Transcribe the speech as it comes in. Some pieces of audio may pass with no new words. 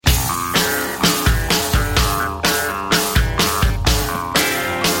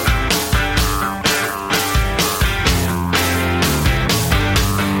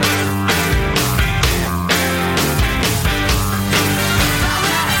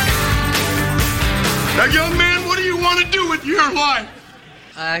Now, young man, what do you want to do with your life?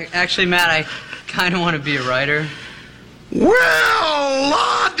 Actually, Matt, I kind of want to be a writer. Well,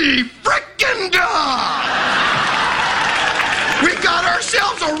 la-de frickin' da! We got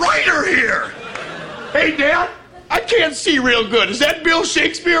ourselves a writer here. Hey, Dad, I can't see real good. Is that Bill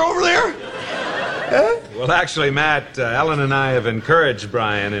Shakespeare over there? Huh? Well, actually, Matt, Ellen and I have encouraged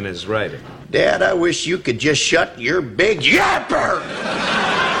Brian in his writing. Dad, I wish you could just shut your big yapper.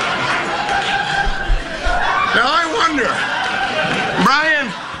 Now, I wonder,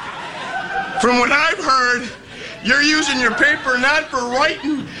 Brian, from what I've heard, you're using your paper not for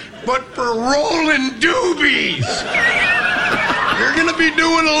writing, but for rolling doobies. You're going to be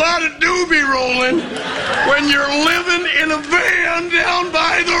doing a lot of doobie rolling when you're living in a van down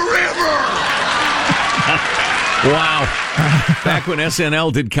by the river. Wow. Back when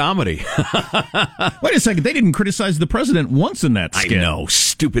SNL did comedy. Wait a second. They didn't criticize the president once in that skit. I know.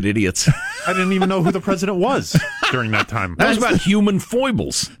 Stupid idiots. I didn't even know who the president was during that time. That was about human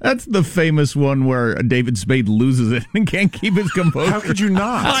foibles. That's the famous one where David Spade loses it and can't keep his composure. How could you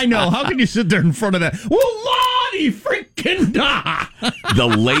not? I know. How can you sit there in front of that? Well, Lottie freaking da! The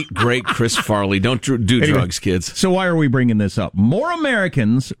late, great Chris Farley. Don't do drugs, kids. So why are we bringing this up? More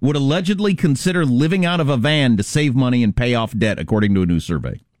Americans would allegedly consider living out of a van to save money and pay off debt, according to a new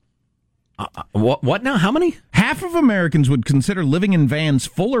survey. What now? How many? Half of Americans would consider living in vans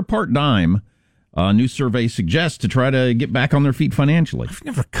full or part-time. A new survey suggests to try to get back on their feet financially. I've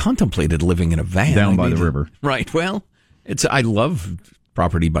never contemplated living in a van. Down by the river. Right. Well, I love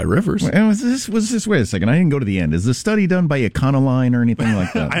property by rivers. Was this? Wait a second. I didn't go to the end. Is the study done by Econoline or anything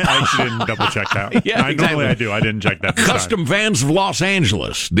like that? I actually didn't double check that. Yeah, exactly. Normally I do. I didn't check that. Custom Vans of Los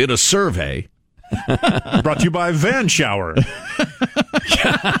Angeles did a survey. Brought to you by Van Shower.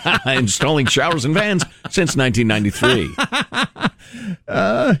 Installing showers and vans since 1993.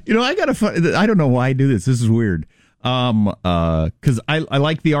 I don't know why I do this. This is weird. Because I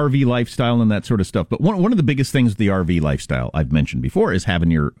like the RV lifestyle and that sort of stuff. But one of the biggest things with the RV lifestyle I've mentioned before is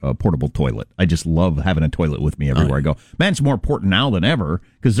having your portable toilet. I just love having a toilet with me everywhere I go. Man, it's more important now than ever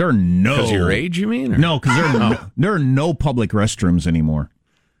because there are because of your age, you mean? Or? No, because there are no public restrooms anymore.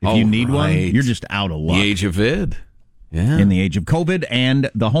 If you need one, you're just out of luck. The age of vid. Yeah. In the age of COVID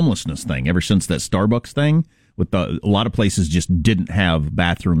and the homelessness thing, ever since that Starbucks thing, a lot of places just didn't have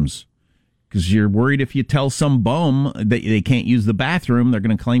bathrooms because you're worried if you tell some bum that they can't use the bathroom, they're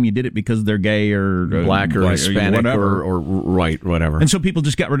going to claim you did it because they're gay or black or Hispanic or white, whatever. And so people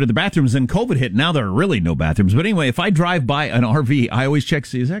just got rid of the bathrooms. Then COVID hit. Now there are really no bathrooms. But anyway, if I drive by an RV, I always check,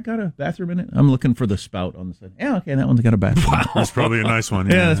 see, has that got a bathroom in it? I'm looking for the spout on the side. Yeah, okay, that one's got a bathroom. Wow. That's probably a nice one.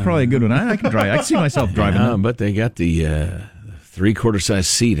 Yeah, that's probably a good one. I can drive. I can see myself driving that. But they got the 3/4 size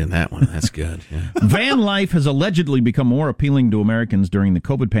seat in that one. That's good. Yeah. Van life has allegedly become more appealing to Americans during the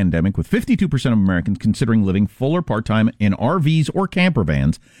COVID pandemic, with 52% of Americans considering living full or part-time in RVs or camper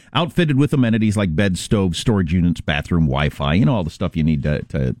vans, outfitted with amenities like bed, stove, storage units, bathroom, Wi-Fi, all the stuff you need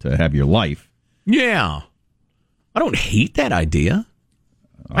to have your life. Yeah. I don't hate that idea.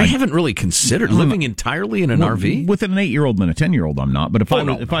 I haven't really considered living entirely in an RV. With an 8-year-old and a 10-year-old, I'm not. But if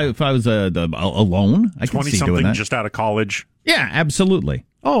I was alone, I could see doing that. Just out of college. Yeah, absolutely.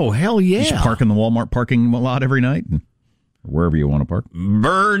 Oh, hell yeah. Just park in the Walmart parking lot every night, and wherever you want to park.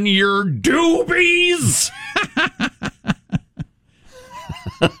 Burn your doobies!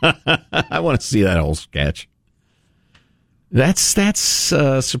 I want to see that whole sketch. That's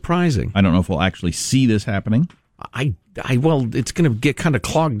surprising. I don't know if we'll actually see this happening. Well, it's going to get kind of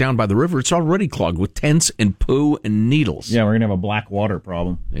clogged down by the river. It's already clogged with tents and poo and needles. Yeah, we're going to have a black water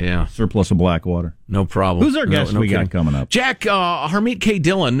problem. Yeah. Surplus of black water. No problem. Who's our guest we got coming up? Jack, Harmeet K.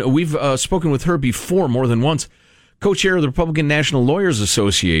 Dillon. We've spoken with her before more than once. Co-chair of the Republican National Lawyers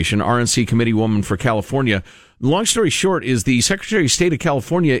Association, RNC committee woman for California. Long story short is the Secretary of State of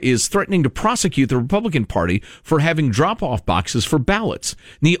California is threatening to prosecute the Republican Party for having drop-off boxes for ballots.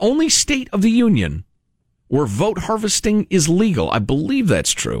 The only state of the union where vote harvesting is legal. I believe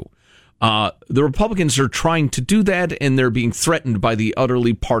that's true. The Republicans are trying to do that, and they're being threatened by the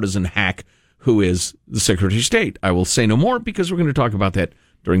utterly partisan hack who is the Secretary of State. I will say no more because we're going to talk about that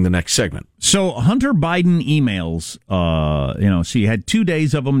during the next segment. So Hunter Biden emails, so you had 2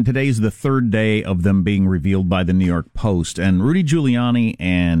 days of them. Today's the third day of them being revealed by the New York Post. And Rudy Giuliani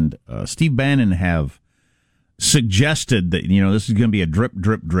and Steve Bannon have suggested that, this is going to be a drip,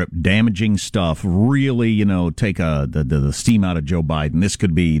 drip, drip, damaging stuff. Really, take the steam out of Joe Biden. This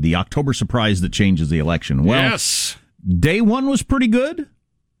could be the October surprise that changes the election. Well, yes. Day one was pretty good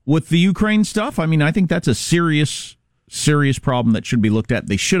with the Ukraine stuff. I mean, I think that's a serious problem that should be looked at.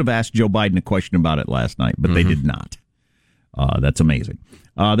 They should have asked Joe Biden a question about it last night, but they did not. That's amazing.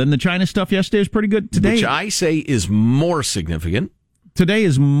 Then the China stuff yesterday was pretty good. Today, which I say is more significant. Today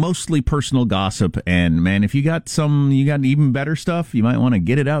is mostly personal gossip, and man, if you got even better stuff, you might want to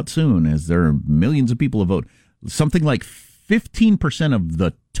get it out soon, as there are millions of people who vote. Something like 15% of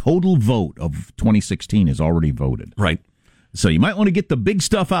the total vote of 2016 is already voted. Right. So you might want to get the big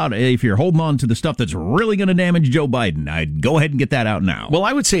stuff out if you're holding on to the stuff that's really going to damage Joe Biden. I'd go ahead and get that out now. Well,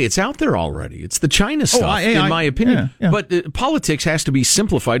 I would say it's out there already. It's the China stuff, in my opinion. Yeah. But politics has to be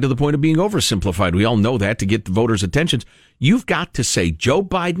simplified to the point of being oversimplified. We all know that to get the voters' attention. You've got to say Joe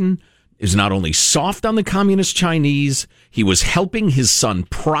Biden is not only soft on the communist Chinese, he was helping his son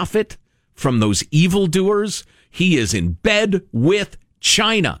profit from those evildoers. He is in bed with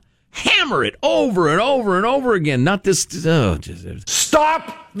China. Hammer it over and over and over again. Not this.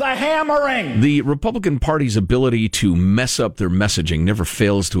 Stop the hammering! The Republican Party's ability to mess up their messaging never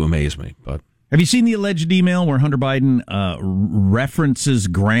fails to amaze me. But have you seen the alleged email where Hunter Biden references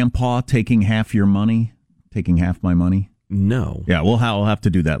Grandpa taking half your money, taking half my money? No. Yeah, I'll have to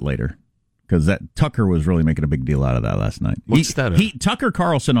do that later. Because that Tucker was really making a big deal out of that last night. What's that? Tucker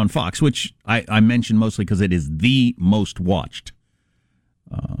Carlson on Fox, which I mentioned mostly because it is the most watched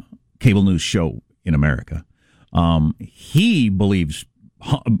cable news show in America. He believes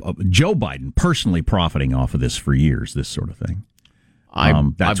Joe Biden personally profiting off of this for years, this sort of thing.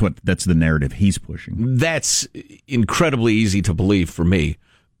 That's the narrative he's pushing. That's incredibly easy to believe for me.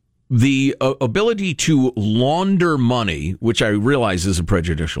 The ability to launder money, which I realize is a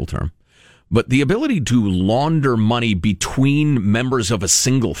prejudicial term, but the ability to launder money between members of a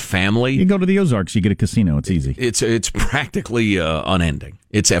single family. You go to the Ozarks, you get a casino. It's easy. It's practically unending.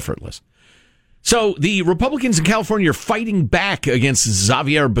 It's effortless. So the Republicans in California are fighting back against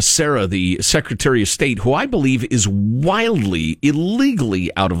Xavier Becerra, the Secretary of State, who I believe is wildly,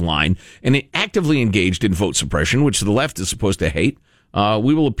 illegally out of line and actively engaged in vote suppression, which the left is supposed to hate.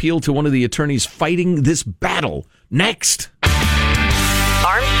 We will appeal to one of the attorneys fighting this battle next.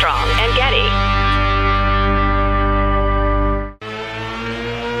 Armstrong and Getty.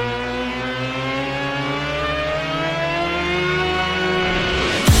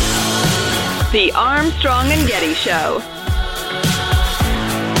 The Armstrong and Getty Show.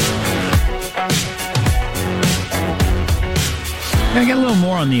 I got a little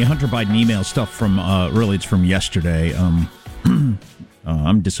more on the Hunter Biden email stuff from, it's from yesterday.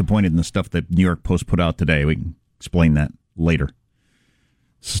 I'm disappointed in the stuff that New York Post put out today. We can explain that later.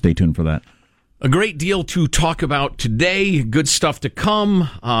 So stay tuned for that. A great deal to talk about today. Good stuff to come,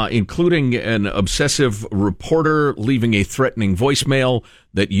 including an obsessive reporter leaving a threatening voicemail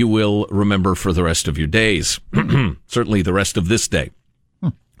that you will remember for the rest of your days. Certainly the rest of this day.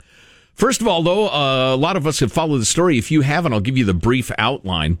 First of all, though, a lot of us have followed the story. If you haven't, I'll give you the brief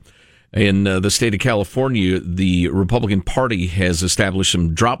outline. In the state of California, the Republican Party has established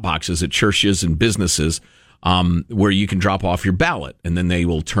some drop boxes at churches and businesses where you can drop off your ballot, and then they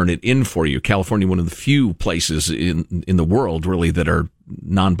will turn it in for you. California, one of the few places in the world, really, that are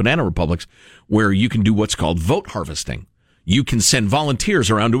non-banana republics, where you can do what's called vote harvesting. You can send volunteers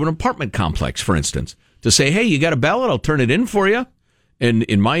around to an apartment complex, for instance, to say, hey, you got a ballot? I'll turn it in for you. And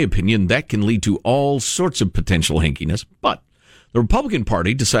in my opinion, that can lead to all sorts of potential hinkiness. But the Republican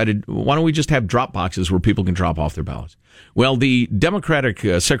Party decided, why don't we just have drop boxes where people can drop off their ballots? Well, the Democratic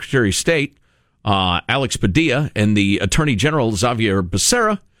Secretary of State, Alex Padilla, and the Attorney General, Xavier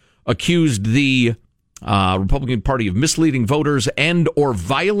Becerra, accused the Republican Party of misleading voters and or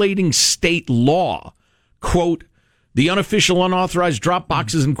violating state law. Quote, the unofficial unauthorized drop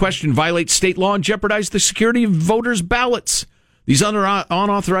boxes in question violate state law and jeopardize the security of voters' ballots. These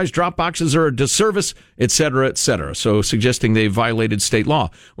unauthorized drop boxes are a disservice, et cetera, et cetera. So suggesting they violated state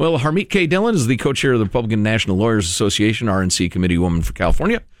law. Well, Harmeet K. Dillon is the co-chair of the Republican National Lawyers Association, RNC Committee Woman for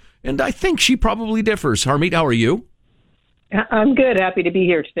California. And I think she probably differs. Harmeet, how are you? I'm good. Happy to be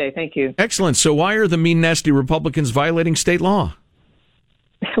here today. Thank you. Excellent. So why are the mean, nasty Republicans violating state law?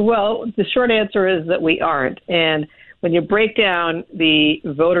 Well, the short answer is that we aren't. And when you break down the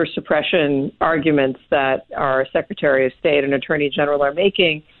voter suppression arguments that our Secretary of State and Attorney General are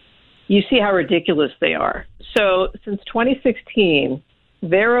making, you see how ridiculous they are. So since 2016,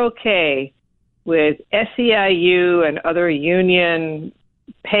 they're okay with SEIU and other union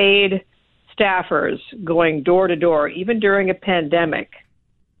paid staffers going door to door, even during a pandemic,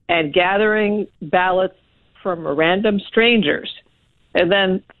 and gathering ballots from random strangers, and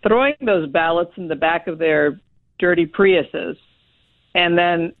then throwing those ballots in the back of their dirty Priuses, and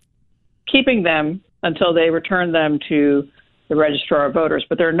then keeping them until they return them to the registrar of voters.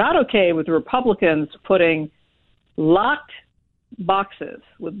 But they're not okay with Republicans putting locked boxes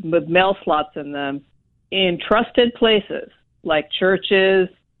with mail slots in them in trusted places like churches,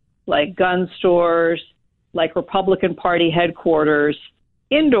 like gun stores, like Republican Party headquarters,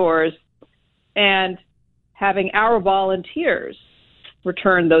 indoors, and having our volunteers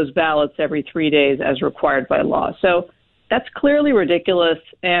return those ballots every 3 days as required by law. So that's clearly ridiculous.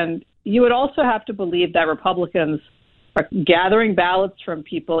 And you would also have to believe that Republicans are gathering ballots from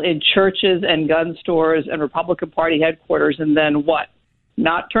people in churches and gun stores and Republican Party headquarters, and then what?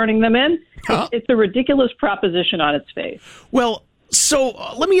 Not turning them in? It's a ridiculous proposition on its face. Well, so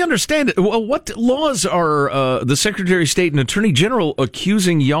let me understand it. Well, what laws are the Secretary of State and Attorney General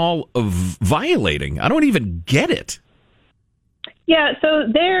accusing y'all of violating? I don't even get it. Yeah, so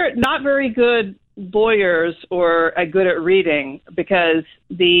they're not very good lawyers or good at reading, because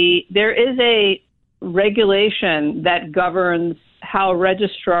there is a regulation that governs how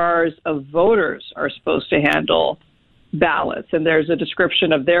registrars of voters are supposed to handle ballots, and there's a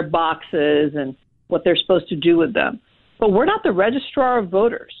description of their boxes and what they're supposed to do with them. But we're not the registrar of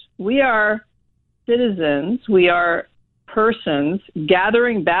voters. We are citizens. We are persons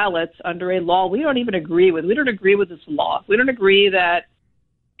gathering ballots under a law we don't even agree with. We don't agree with this law. We don't agree that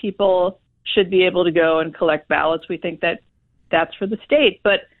people should be able to go and collect ballots. We think that that's for the state.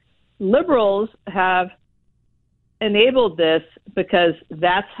 But liberals have enabled this because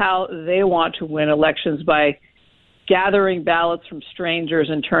that's how they want to win elections, by gathering ballots from strangers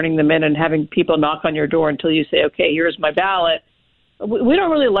and turning them in and having people knock on your door until you say, okay, here's my ballot. We don't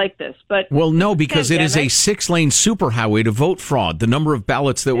really like this, but... Well, no, because it is a 6-lane superhighway to vote fraud. The number of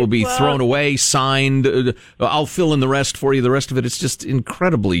ballots that will be thrown away, signed, I'll fill in the rest for you. The rest of it, it's just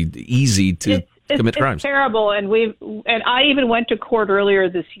incredibly easy to commit crimes. It's terrible, and I even went to court earlier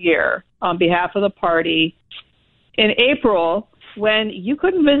this year on behalf of the party in April, when you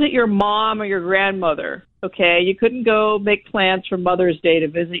couldn't visit your mom or your grandmother, okay? You couldn't go make plans for Mother's Day to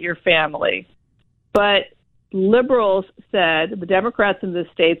visit your family. But liberals said, the Democrats in this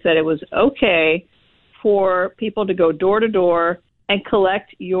state said it was okay for people to go door to door and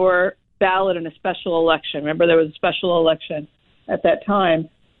collect your ballot in a special election. Remember, there was a special election at that time.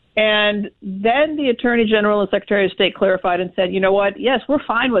 And then the Attorney General and Secretary of State clarified and said, you know what? Yes, we're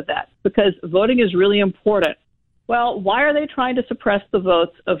fine with that, because voting is really important. Well, why are they trying to suppress the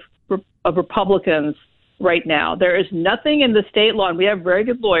votes of Republicans right now? There is nothing in the state law, and we have very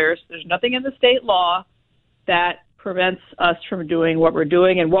good lawyers, there's nothing in the state law that prevents us from doing what we're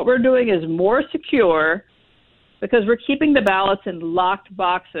doing. And what we're doing is more secure, because we're keeping the ballots in locked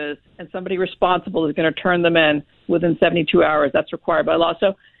boxes, and somebody responsible is going to turn them in within 72 hours. That's required by law.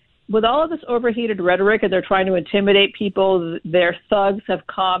 So with all of this overheated rhetoric, and they're trying to intimidate people, their thugs have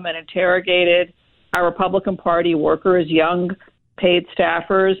come and interrogated our Republican Party workers, young paid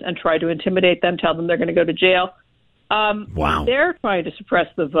staffers, and tried to intimidate them, tell them they're going to go to jail. Wow. They're trying to suppress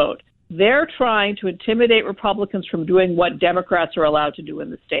the vote. They're trying to intimidate Republicans from doing what Democrats are allowed to do in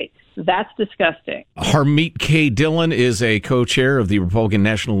the state. That's disgusting. Harmeet K. Dillon is a co-chair of the Republican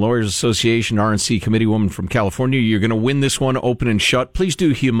National Lawyers Association, RNC committee woman from California. You're going to win this one open and shut. Please do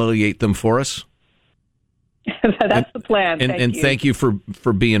humiliate them for us. That's the plan. Thank you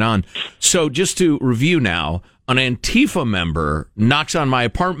for being on. So just to review now, an Antifa member knocks on my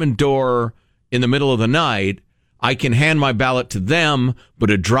apartment door in the middle of the night. I can hand my ballot to them, but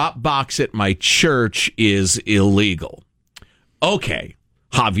a drop box at my church is illegal. Okay,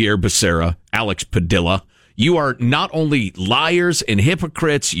 Javier Becerra, Alex Padilla, you are not only liars and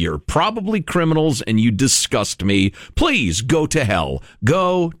hypocrites, you're probably criminals, and you disgust me. Please go to hell.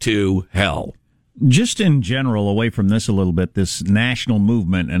 Go to hell. Just in general, away from this a little bit, this national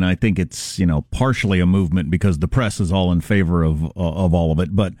movement, and I think it's, partially a movement because the press is all in favor of all of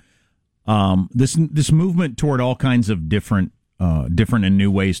it, but this movement toward all kinds of different and new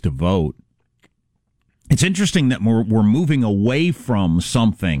ways to vote. It's interesting that we're moving away from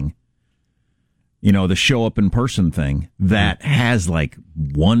something, the show up in person thing that has like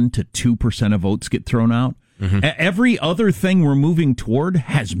 1 to 2% of votes get thrown out. Mm-hmm. Every other thing we're moving toward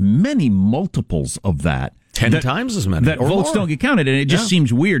has many multiples of that. 10 times as many. That votes more. Don't get counted, and it just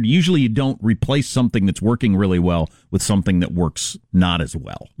seems weird. Usually you don't replace something that's working really well with something that works not as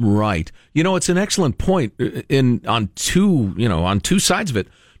well. Right. It's an excellent point on two sides of it.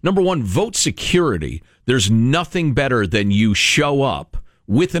 Number one, vote security. There's nothing better than you show up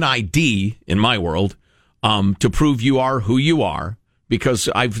with an ID, in my world, to prove you are who you are. Because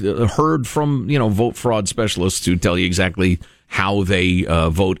I've heard from, vote fraud specialists who tell you exactly how they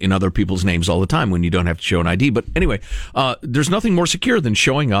vote in other people's names all the time when you don't have to show an ID. But anyway, there's nothing more secure than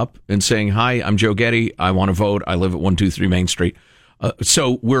showing up and saying, hi, I'm Joe Getty. I want to vote. I live at 123 Main Street.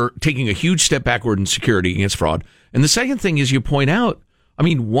 So we're taking a huge step backward in security against fraud. And the second thing is you point out, I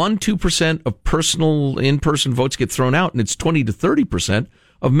mean, 1-2% of personal in-person votes get thrown out, and it's 20 to 30%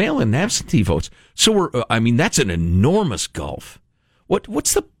 of mail-in absentee votes. So that's an enormous gulf.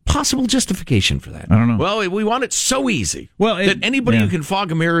 What's the possible justification for that? I don't know. Well, we want it so easy that anybody who can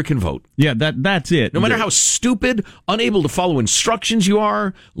fog a mirror can vote. Yeah, that's it. No matter how stupid, unable to follow instructions you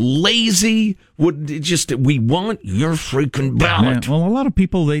are, lazy, we want your freaking ballot. Yeah, well, a lot of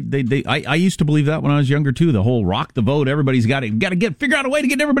people, I used to believe that when I was younger too. The whole rock the vote, everybody's got to figure out a way to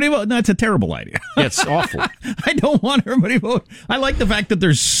get everybody to vote. No, that's a terrible idea. It's awful. I don't want everybody to vote. I like the fact that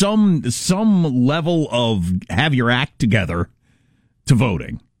there's some level of have your act together to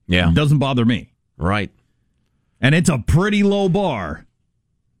voting. Yeah. It doesn't bother me. Right. And it's a pretty low bar.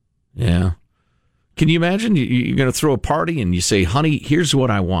 Yeah. Can you imagine you're going to throw a party and you say, honey, here's what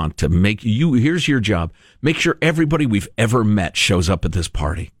I want to make you, here's your job. Make sure everybody we've ever met shows up at this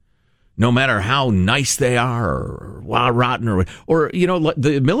party. No matter how nice they are or rotten or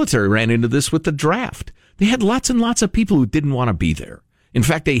the military ran into this with the draft. They had lots and lots of people who didn't want to be there. In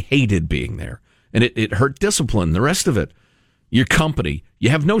fact, they hated being there. And it hurt discipline, the rest of it. Your company, you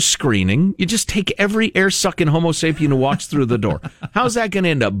have no screening. You just take every air-sucking Homo sapien who walks through the door. How's that going to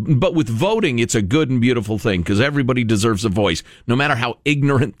end up? But with voting, it's a good and beautiful thing because everybody deserves a voice, no matter how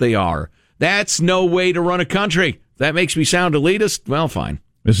ignorant they are. That's no way to run a country. That makes me sound elitist. Well, fine.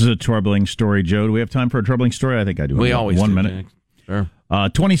 This is a troubling story, Joe. Do we have time for a troubling story? I think I do. We always 1 do, minute. Jack. Sure.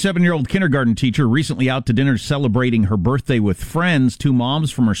 27-year-old kindergarten teacher recently out to dinner celebrating her birthday with friends. 2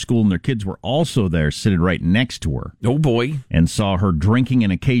 moms from her school and their kids were also there, sitting right next to her. Oh, boy. And saw her drinking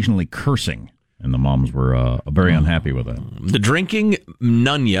and occasionally cursing. And the moms were very unhappy with it. The drinking,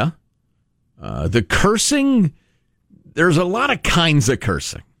 nunya. The cursing, there's a lot of kinds of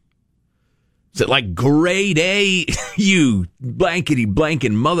cursing. Is it like grade A, you blankety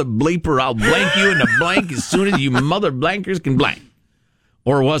blanking mother bleeper, I'll blank you in the blank as soon as you mother blankers can blank?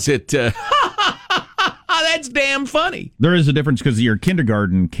 Or was it, that's damn funny? There is a difference because your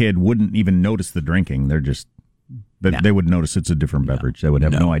kindergarten kid wouldn't even notice the drinking. They're just, they would notice it's a different beverage. They would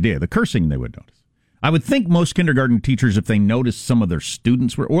have no idea. The cursing they would notice. I would think most kindergarten teachers, if they noticed some of their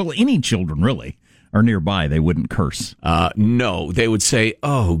students were, or any children really, are nearby, they wouldn't curse. No, they would say,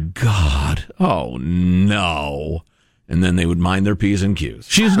 oh, God, oh, no. And then they would mind their P's and Q's.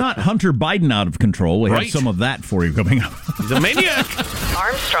 She's not Hunter Biden out of control. We Right. have some of that for you coming up. He's a maniac.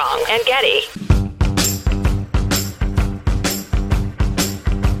 Armstrong and Getty.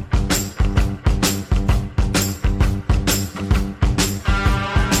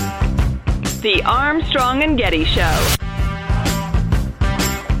 The Armstrong and Getty Show.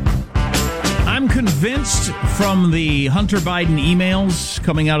 I'm convinced from the Hunter Biden emails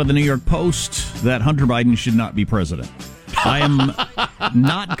coming out of the New York Post that Hunter Biden should not be president. I am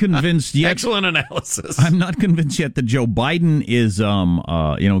not convinced yet. Excellent analysis. I'm not convinced yet that Joe Biden is,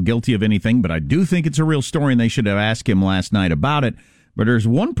 guilty of anything, but I do think it's a real story, and they should have asked him last night about it. But there's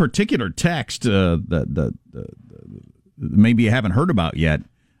one particular text that maybe you haven't heard about yet.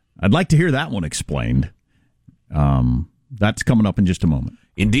 I'd like to hear that one explained. That's coming up in just a moment.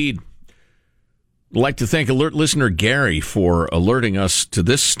 Indeed. I'd like to thank alert listener Gary for alerting us to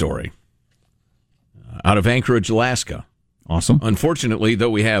this story out of Anchorage, Alaska. Awesome. Unfortunately, though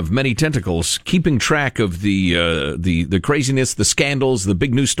we have many tentacles keeping track of the craziness, the scandals, the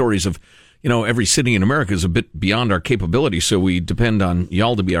big news stories of every city in America is a bit beyond our capability, so we depend on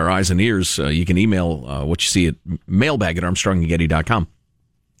y'all to be our eyes and ears. You can email what you see at mailbag@armstrongandgetty.com.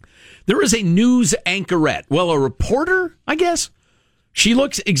 There is a news anchorette. Well, a reporter, I guess. She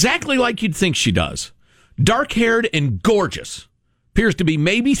looks exactly like you'd think she does. Dark-haired and gorgeous. Appears to be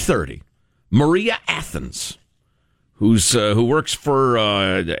maybe 30. Maria Athens, who works for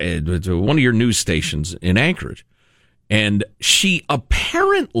one of your news stations in Anchorage. And she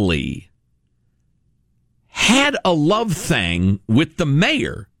apparently had a love thing with the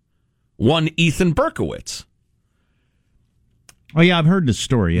mayor, one Ethan Berkowitz. Oh, yeah, I've heard this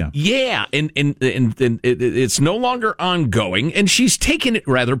story, yeah. Yeah, and it's no longer ongoing, and she's taken it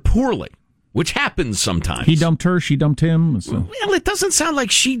rather poorly, which happens sometimes. He dumped her, she dumped him. So. Well, it doesn't sound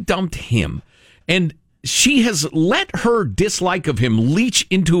like she dumped him. And she has let her dislike of him leach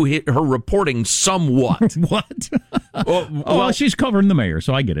into her reporting somewhat. What? Well, she's covering the mayor,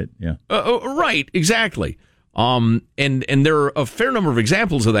 so I get it, yeah. Right, exactly. And there are a fair number of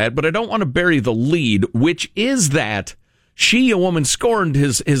examples of that, but I don't want to bury the lead, which is that she, a woman, scorned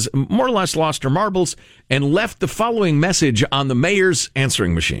his more or less lost her marbles and left the following message on the mayor's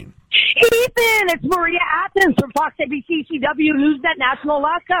answering machine. Ethan, it's Maria Athens from Fox ABC CW NewsNet National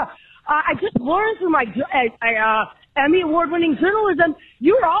Alaska. I just learned through my Emmy award-winning journalism,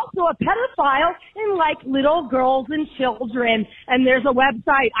 you're also a pedophile and like little girls and children. And there's a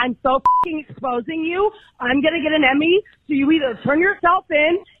website. I'm so fucking exposing you. I'm going to get an Emmy. So you either turn yourself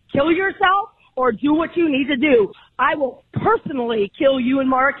in, kill yourself, or do what you need to do. I will personally kill you and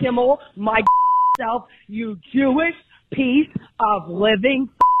Mara Kimmel, my self, you Jewish piece of living.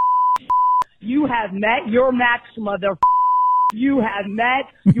 You have met your match, mother. You have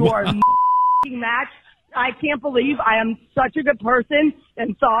met your match. I can't believe I am such a good person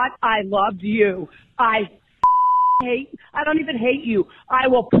and thought I loved you. I don't even hate you. I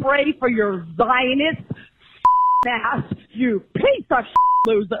will pray for your Zionist ass, you piece of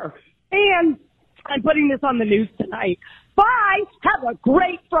loser. And I'm putting this on the news tonight. Bye. Have a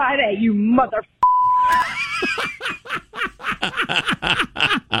great Friday, you mother.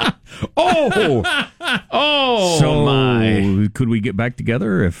 So my. could we get back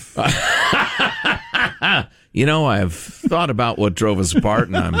together if... You know, I've thought about what drove us apart,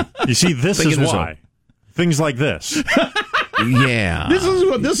 and I'm. You see, this is why. Things like this. Yeah.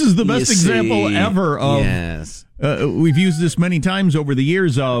 This is the best example ever of. Yes. We've used this many times over the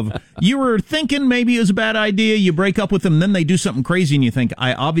years of you were thinking maybe it was a bad idea, you break up with them, then they do something crazy, and you think,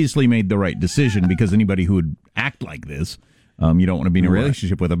 I obviously made the right decision, because anybody who would act like this, you don't want to be in a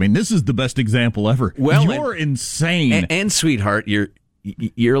relationship with. I mean, this is the best example ever. Well, you're insane. And sweetheart, you're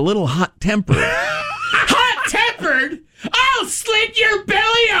a little hot-tempered. Hot-tempered? I'll slit your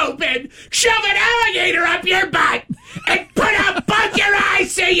belly open, shove an alligator up your butt, and put out both your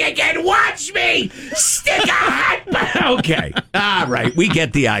eyes so you can watch me stick a hot butt. Okay. All right. We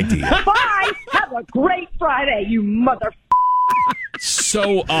get the idea. Bye. Have a great Friday, you mother.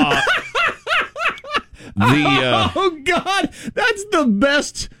 So, oh, God. That's the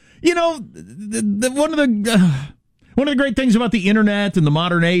best. You know, one of the great things about the internet and the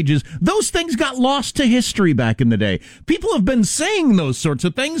modern age is those things got lost to history back in the day. People have been saying those sorts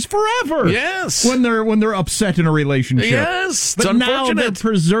of things forever. Yes. When they're upset in a relationship. Yes. But now they're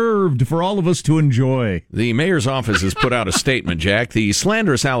preserved for all of us to enjoy. The mayor's office has put out a statement, Jack. The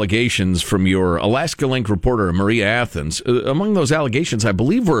slanderous allegations from your Alaska Link reporter, Maria Athens, among those allegations, I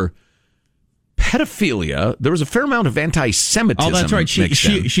believe, were pedophilia. There was a fair amount of anti-Semitism. Oh, that's right.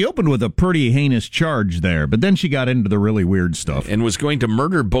 She opened with a pretty heinous charge there, but then she got into the really weird stuff. And was going to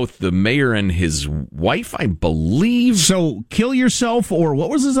murder both the mayor and his wife, I believe. So kill yourself, or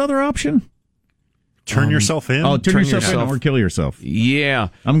what was his other option? Turn yourself in? Oh, turn yourself in or kill yourself. Yeah.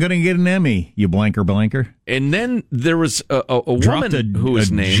 I'm going to get an Emmy, you blanker. And then there was a woman who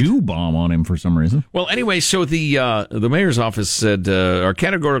was named. Jew bomb on him for some reason. Well, anyway, so the mayor's office said are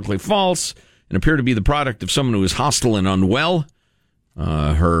categorically false and appear to be the product of someone who is hostile and unwell.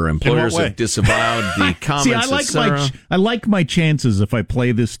 Her employers have disavowed the comments. See, I like my chances if I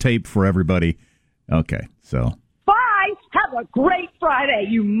play this tape for everybody. Okay, so. Bye. Have a great Friday,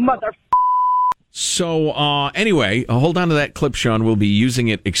 you mother. So, anyway, hold on to that clip, Sean. We'll be using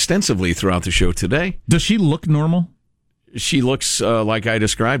it extensively throughout the show today. Does she look normal? She looks like I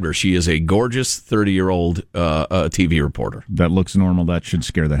described her. She is a gorgeous 30-year-old TV reporter. That looks normal. That should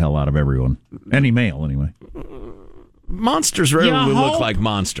scare the hell out of everyone. Any male, anyway. Monsters rarely look like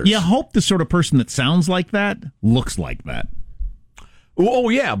monsters. You hope the sort of person that sounds like that looks like that. Oh,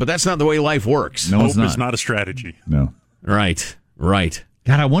 yeah, but that's not the way life works. No, Hope is not a strategy. No. Right.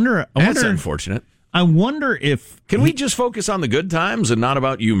 God, I wonder. That's unfortunate. I wonder if... Can we just focus on the good times and not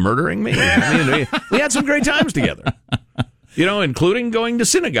about you murdering me? I mean, we had some great times together. You know, including going to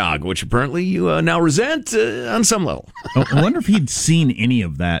synagogue, which apparently you now resent on some level. I wonder if he'd seen any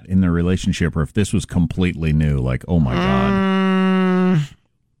of that in their relationship, or if this was completely new. Like, oh my God.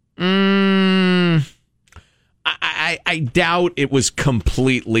 I doubt it was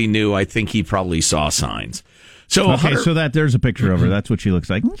completely new. I think he probably saw signs. So there's a picture of her. That's what she looks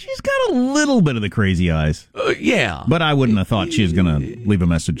like. She's got a little bit of the crazy eyes. Yeah, but I wouldn't have thought she was going to leave a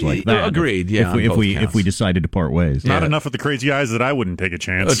message like that. Agreed. Yeah, if we decided to part ways. Not enough of the crazy eyes that I wouldn't take a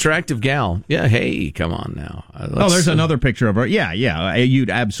chance. Attractive gal. Yeah. Hey, come on now. There's another picture of her. Yeah. You'd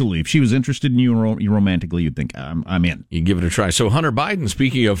absolutely. If she was interested in you romantically, you'd think I'm in. You give it a try. So Hunter Biden,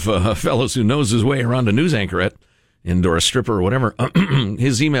 speaking of fellows who knows his way around a news anchorette or a stripper or whatever,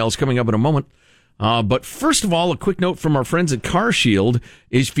 his email is coming up in a moment. But first of all, a quick note from our friends at CarShield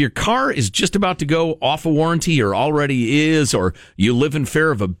is if your car is just about to go off a warranty or already is, or you live in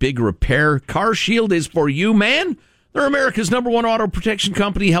fear of a big repair, CarShield is for you, man. They're America's #1 auto protection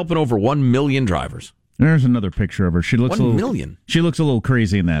company, helping over 1 million drivers. There's another picture of her. She looks 1 million. She looks a little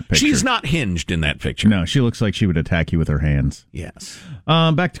crazy in that picture. She's not hinged in that picture. No, she looks like she would attack you with her hands. Yes.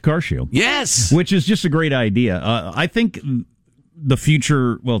 Back to CarShield. Yes. Which is just a great idea. I think the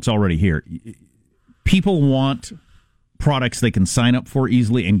future, well, it's already here. People want products they can sign up for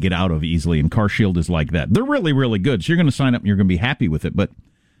easily and get out of easily, and CarShield is like that. They're really, really good. So you're going to sign up and you're going to be happy with it. But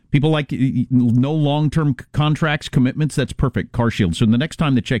people like no long-term contracts, commitments, that's perfect. CarShield. So the next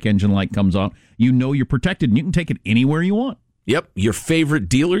time the check engine light comes on, you know you're protected and you can take it anywhere you want. Yep, your favorite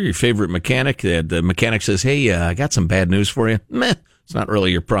dealer, your favorite mechanic. The mechanic says, hey, I got some bad news for you. Meh, it's not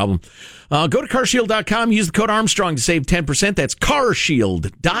really your problem. Go to carshield.com, use the code Armstrong to save 10%. That's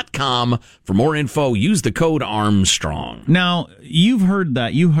carshield.com. For more info, use the code Armstrong. Now, you've heard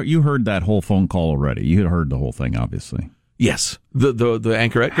that. You heard that whole phone call already. You had heard the whole thing, obviously. Yes, the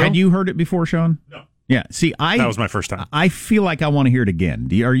anchorette girl? Had you heard it before, Sean? No. Yeah, see, that was my first time. I feel like I want to hear it again.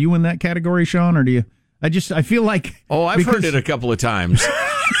 Are you in that category, Sean, or do you... I feel like... Oh, I've heard it a couple of times.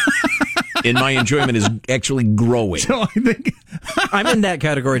 And my enjoyment is actually growing. So I think... I'm in that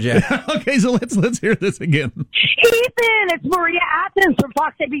category, Jack. Okay, so let's hear this again. Ethan, it's Maria Athens from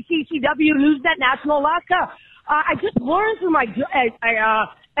Fox ABC CW Newsnet National Alaska. I just learned through my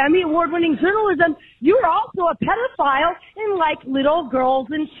Emmy Award-winning journalism, you're also a pedophile in like little girls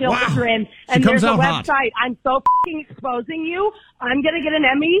and children. Wow. And there's a hot. website. I'm so exposing you. I'm going to get an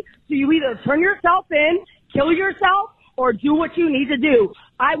Emmy. So you either turn yourself in, kill yourself, or do what you need to do.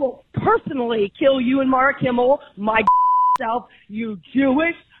 I will personally kill you and Mara Kimmel, my self, you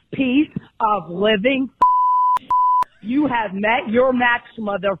Jewish piece of living. You have met your match,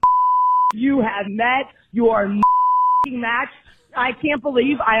 mother. You have met your match. I can't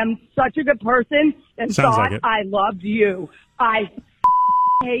believe I am such a good person and Sounds thought like it. I loved you. I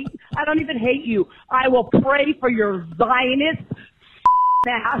don't even hate you. I will pray for your Zionist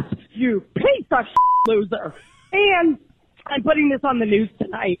ass, you piece of loser. And I'm putting this on the news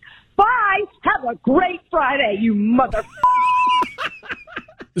tonight. Bye. Have a great Friday, you mother.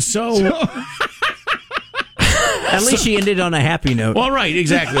 So at least she ended on a happy note. Well, right,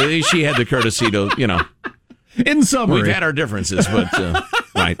 exactly. She had the courtesy to, In summary. We've had our differences, but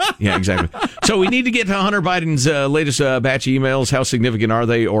right. Yeah, exactly. So we need to get to Hunter Biden's latest batch of emails. How significant are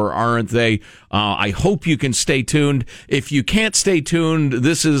they or aren't they? I hope you can stay tuned. If you can't stay tuned,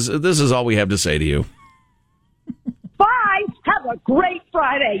 this is all we have to say to you. Bye. Have a great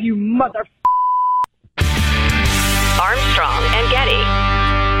Friday, you mother. Armstrong and Getty.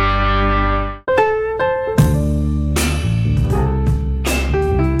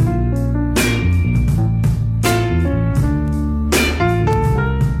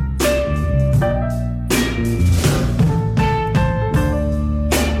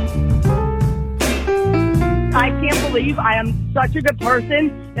 I can't believe I am such a good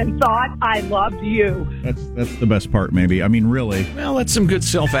person and thought I loved you. That's the best part, maybe. I mean, really. Well, that's some good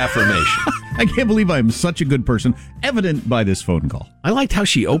self-affirmation. I can't believe I am such a good person, evident by this phone call. I liked how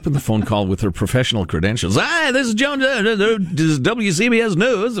she opened the phone call with her professional credentials. Hi, this is Joan, this is WCBS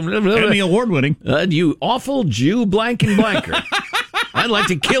News. Emmy Award-winning. You awful Jew blank and blanker. I'd like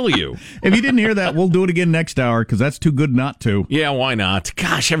to kill you. If you didn't hear that, we'll do it again next hour, because that's too good not to. Yeah, why not?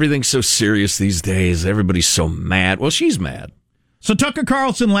 Gosh, everything's so serious these days. Everybody's so mad. Well, she's mad. So Tucker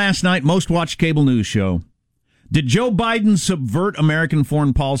Carlson last night, most watched cable news show. Did Joe Biden subvert American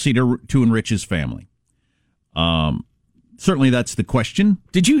foreign policy to enrich his family? Certainly that's the question.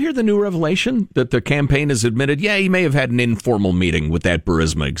 Did you hear the new revelation that the campaign has admitted, yeah, he may have had an informal meeting with that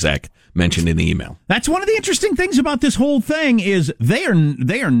Burisma exec mentioned in the email? That's one of the interesting things about this whole thing is they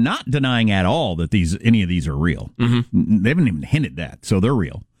are not denying at all that any of these are real. Mm-hmm. They haven't even hinted that, so they're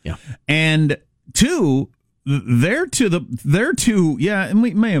real. Yeah. And two, it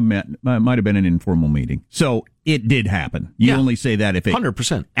may have might have been an informal meeting. So it did happen. You only say that if it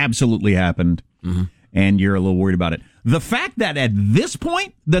 100% absolutely happened. Mm-hmm. And you're a little worried about it. The fact that at this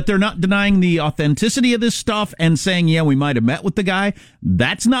point that they're not denying the authenticity of this stuff and saying, yeah, we might have met with the guy,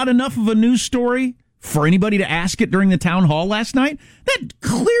 that's not enough of a news story for anybody to ask it during the town hall last night. That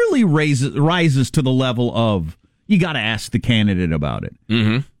clearly rises to the level of, you got to ask the candidate about it.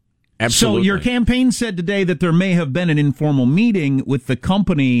 Mm-hmm. Absolutely. So your campaign said today that there may have been an informal meeting with the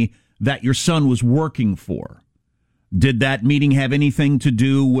company that your son was working for. Did that meeting have anything to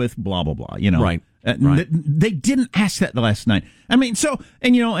do with blah, blah, blah? Right. Right. They didn't ask that last night. I mean,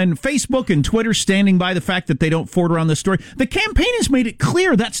 and Facebook and Twitter standing by the fact that they don't forward around this story. The campaign has made it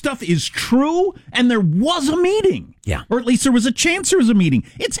clear that stuff is true and there was a meeting. Yeah. Or at least there was a chance there was a meeting.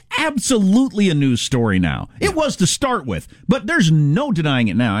 It's absolutely a news story now. It was to start with, but there's no denying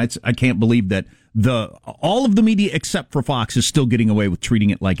it now. I can't believe that all of the media except for Fox is still getting away with treating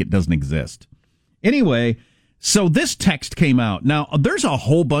it like it doesn't exist. Anyway, so this text came out. Now, there's a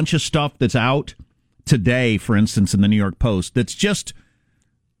whole bunch of stuff that's out today, for instance, in the New York Post, that's just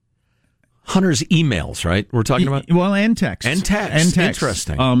Hunter's emails, right? We're talking about? Well, and text. And text.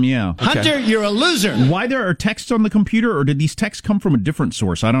 Interesting. Yeah. Okay. Hunter, you're a loser. Why there are texts on the computer, or did these texts come from a different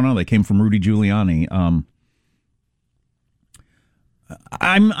source? I don't know. They came from Rudy Giuliani.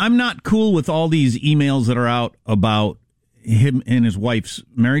 I'm not cool with all these emails that are out about him and his wife's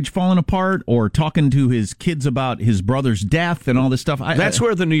marriage falling apart, or talking to his kids about his brother's death and all this stuff. That's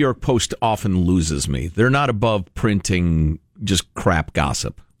where the New York Post often loses me. They're not above printing just crap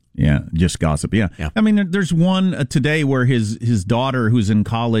gossip. Yeah, just gossip. Yeah. I mean, there's one today where his daughter, who's in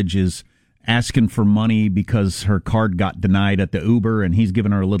college, is asking for money because her card got denied at the Uber, and he's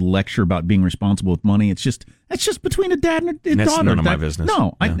giving her a little lecture about being responsible with money. That's just between a dad and a daughter. That's none of my business.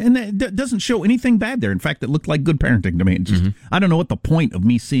 No, yeah. And it doesn't show anything bad there. In fact, it looked like good parenting to me. It just, I don't know what the point of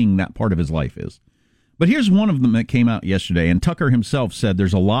me seeing that part of his life is. But here's one of them that came out yesterday, and Tucker himself said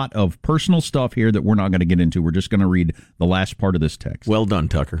there's a lot of personal stuff here that we're not going to get into. We're just going to read the last part of this text. Well done,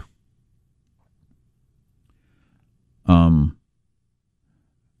 Tucker.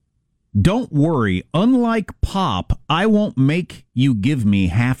 Don't worry. Unlike Pop, I won't make you give me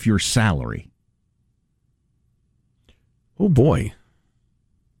half your salary. Oh, boy.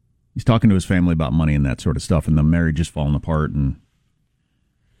 He's talking to his family about money and that sort of stuff, and the marriage is falling apart. And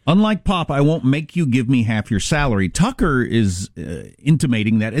unlike Pop, I won't make you give me half your salary. Tucker is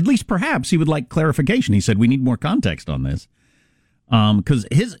intimating that, at least perhaps, he would like clarification. He said, we need more context on this. Because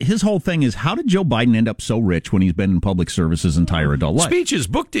his whole thing is, how did Joe Biden end up so rich when he's been in public service his entire adult life? Speeches,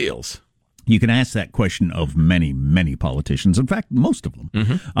 book deals. You can ask that question of many, many politicians. In fact, most of them.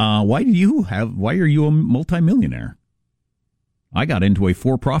 Mm-hmm. Why are you a multimillionaire? I got into a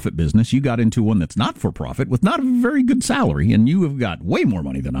for-profit business. You got into one that's not for-profit with not a very good salary, and you have got way more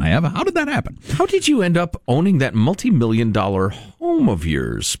money than I have. How did that happen? How did you end up owning that multi-million-dollar home of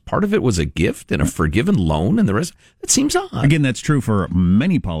yours? Part of it was a gift and a forgiven loan, and the rest, it seems odd. Again, that's true for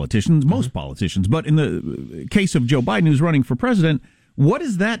many politicians, most politicians. But in the case of Joe Biden, who's running for president, what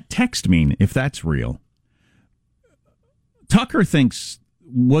does that text mean, if that's real? Tucker thinks,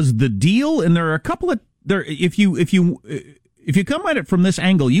 was the deal, and there are a couple of... If you come at it from this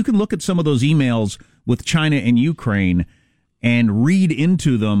angle, you can look at some of those emails with China and Ukraine and read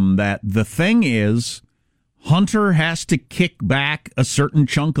into them that the thing is Hunter has to kick back a certain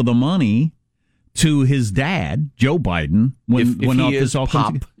chunk of the money to his dad, Joe Biden, when he all is this all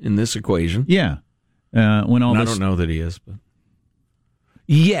Pop comes in this equation. Yeah. I don't know that he is, but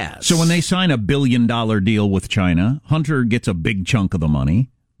yes. So when they sign $1 billion deal with China, Hunter gets a big chunk of the money,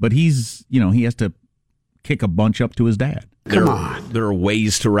 but he has to kick a bunch up to his dad. There are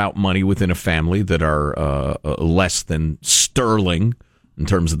ways to route money within a family that are less than sterling in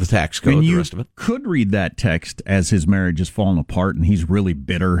terms of the tax code and the rest of it. Could read that text as his marriage has fallen apart and he's really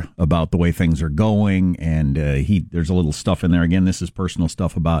bitter about the way things are going, and there's a little stuff in there. Again, this is personal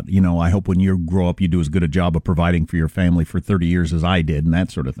stuff about, I hope when you grow up you do as good a job of providing for your family for 30 years as I did, and that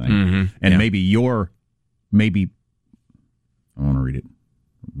sort of thing. Mm-hmm. And maybe I want to read it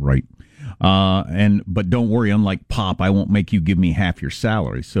right. But don't worry, unlike Pop, I won't make you give me half your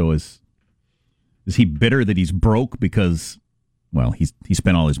salary. So is he bitter that he's broke because, well, he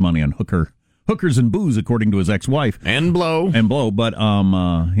spent all his money on hookers and booze, according to his ex-wife. And blow. But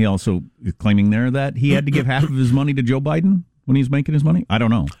he also is claiming there that he had to give half of his money to Joe Biden when he's making his money. I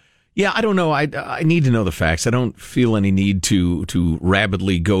don't know. Yeah, I don't know. I need to know the facts. I don't feel any need to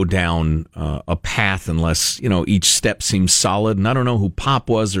rapidly go down a path unless, each step seems solid. And I don't know who Pop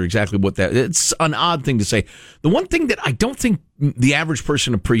was or exactly what that... It's an odd thing to say. The one thing that I don't think the average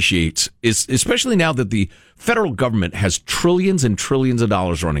person appreciates is, especially now that the federal government has trillions and trillions of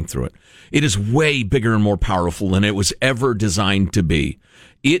dollars running through it, it is way bigger and more powerful than it was ever designed to be.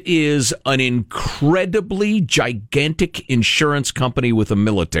 It is an incredibly gigantic insurance company with a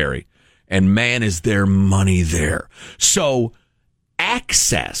military. And man, is there money there. So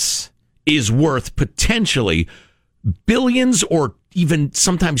access is worth potentially billions or even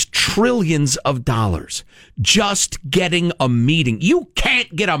sometimes trillions of dollars. Just getting a meeting. You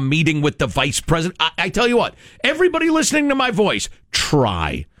can't get a meeting with the vice president. I tell you what, everybody listening to my voice,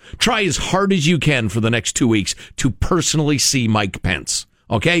 try as hard as you can for the next 2 weeks to personally see Mike Pence.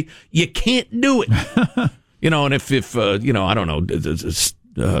 Okay, you can't do it. And if I don't know,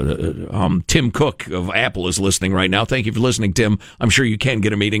 Tim Cook of Apple is listening right now. Thank you for listening, Tim. I'm sure you can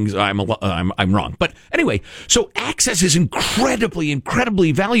get a meeting. I'm wrong, but anyway. So access is incredibly,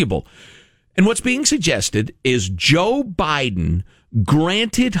 incredibly valuable. And what's being suggested is Joe Biden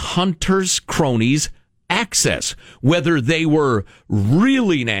granted Hunter's cronies access, whether they were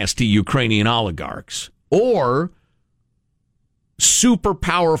really nasty Ukrainian oligarchs or super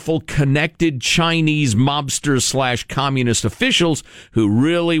powerful, connected Chinese mobsters / communist officials who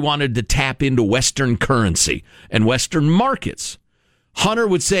really wanted to tap into Western currency and Western markets. Hunter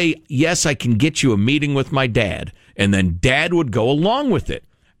would say, yes, I can get you a meeting with my dad. And then dad would go along with it.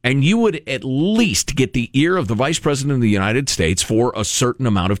 And you would at least get the ear of the vice president of the United States for a certain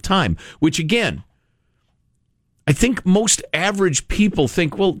amount of time, which, again, I think most average people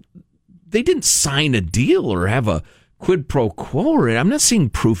think, well, they didn't sign a deal or have a quid pro quo. I'm not seeing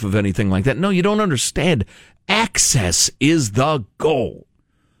proof of anything like that. No, you don't understand. Access is the goal.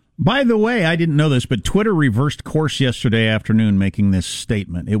 By the way, I didn't know this, but Twitter reversed course yesterday afternoon making this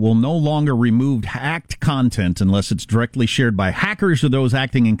statement. It will no longer remove hacked content unless it's directly shared by hackers or those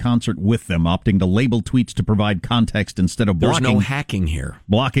acting in concert with them, opting to label tweets to provide context instead of blocking. There's no hacking here.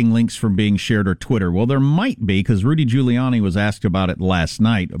 Blocking links from being shared or Twitter. Well, there might be, because Rudy Giuliani was asked about it last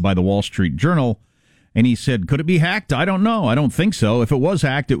night by the Wall Street Journal, and he said, could it be hacked? I don't know. I don't think so. If it was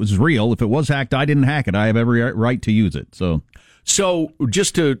hacked, it was real. If it was hacked, I didn't hack it. I have every right to use it. So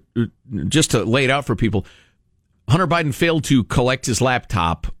just to lay it out for people, Hunter Biden failed to collect his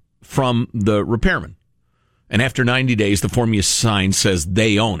laptop from the repairman. And after 90 days, the form you signed says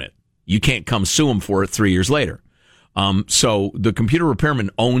they own it. You can't come sue him for it 3 years later. So the computer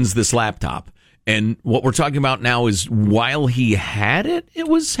repairman owns this laptop. And what we're talking about now is while he had it, it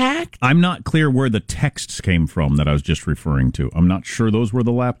was hacked? I'm not clear where the texts came from that I was just referring to. I'm not sure those were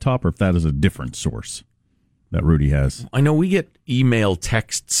the laptop or if that is a different source that Rudy has. I know we get email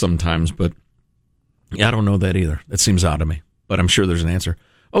texts sometimes, but I don't know that either. That seems odd to me, but I'm sure there's an answer.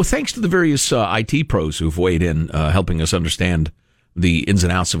 Oh, thanks to the various IT pros who've weighed in, helping us understand the ins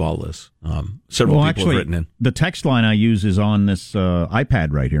and outs of all this. Several people have written in. The text line I use is on this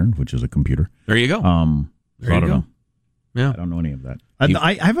iPad right here, which is a computer. There you go. There you go. Know. Yeah. I don't know any of that.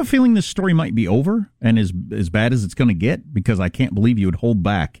 I have a feeling this story might be over and as bad as it's going to get, because I can't believe you would hold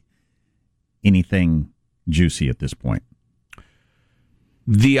back anything juicy at this point.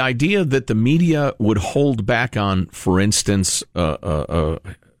 The idea that the media would hold back on, for instance, a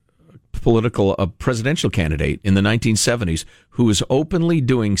presidential candidate in the 1970s who was openly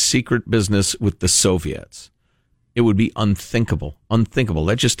doing secret business with the Soviets. It would be unthinkable. Unthinkable.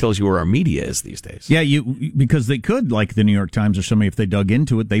 That just tells you where our media is these days. Yeah, because they could, like the New York Times or somebody, if they dug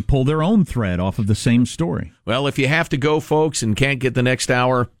into it, they pull their own thread off of the same story. Well, if you have to go, folks, and can't get the next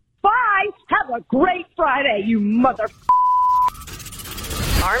hour, bye. Have a great Friday, you mother.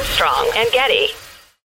 Armstrong and Getty.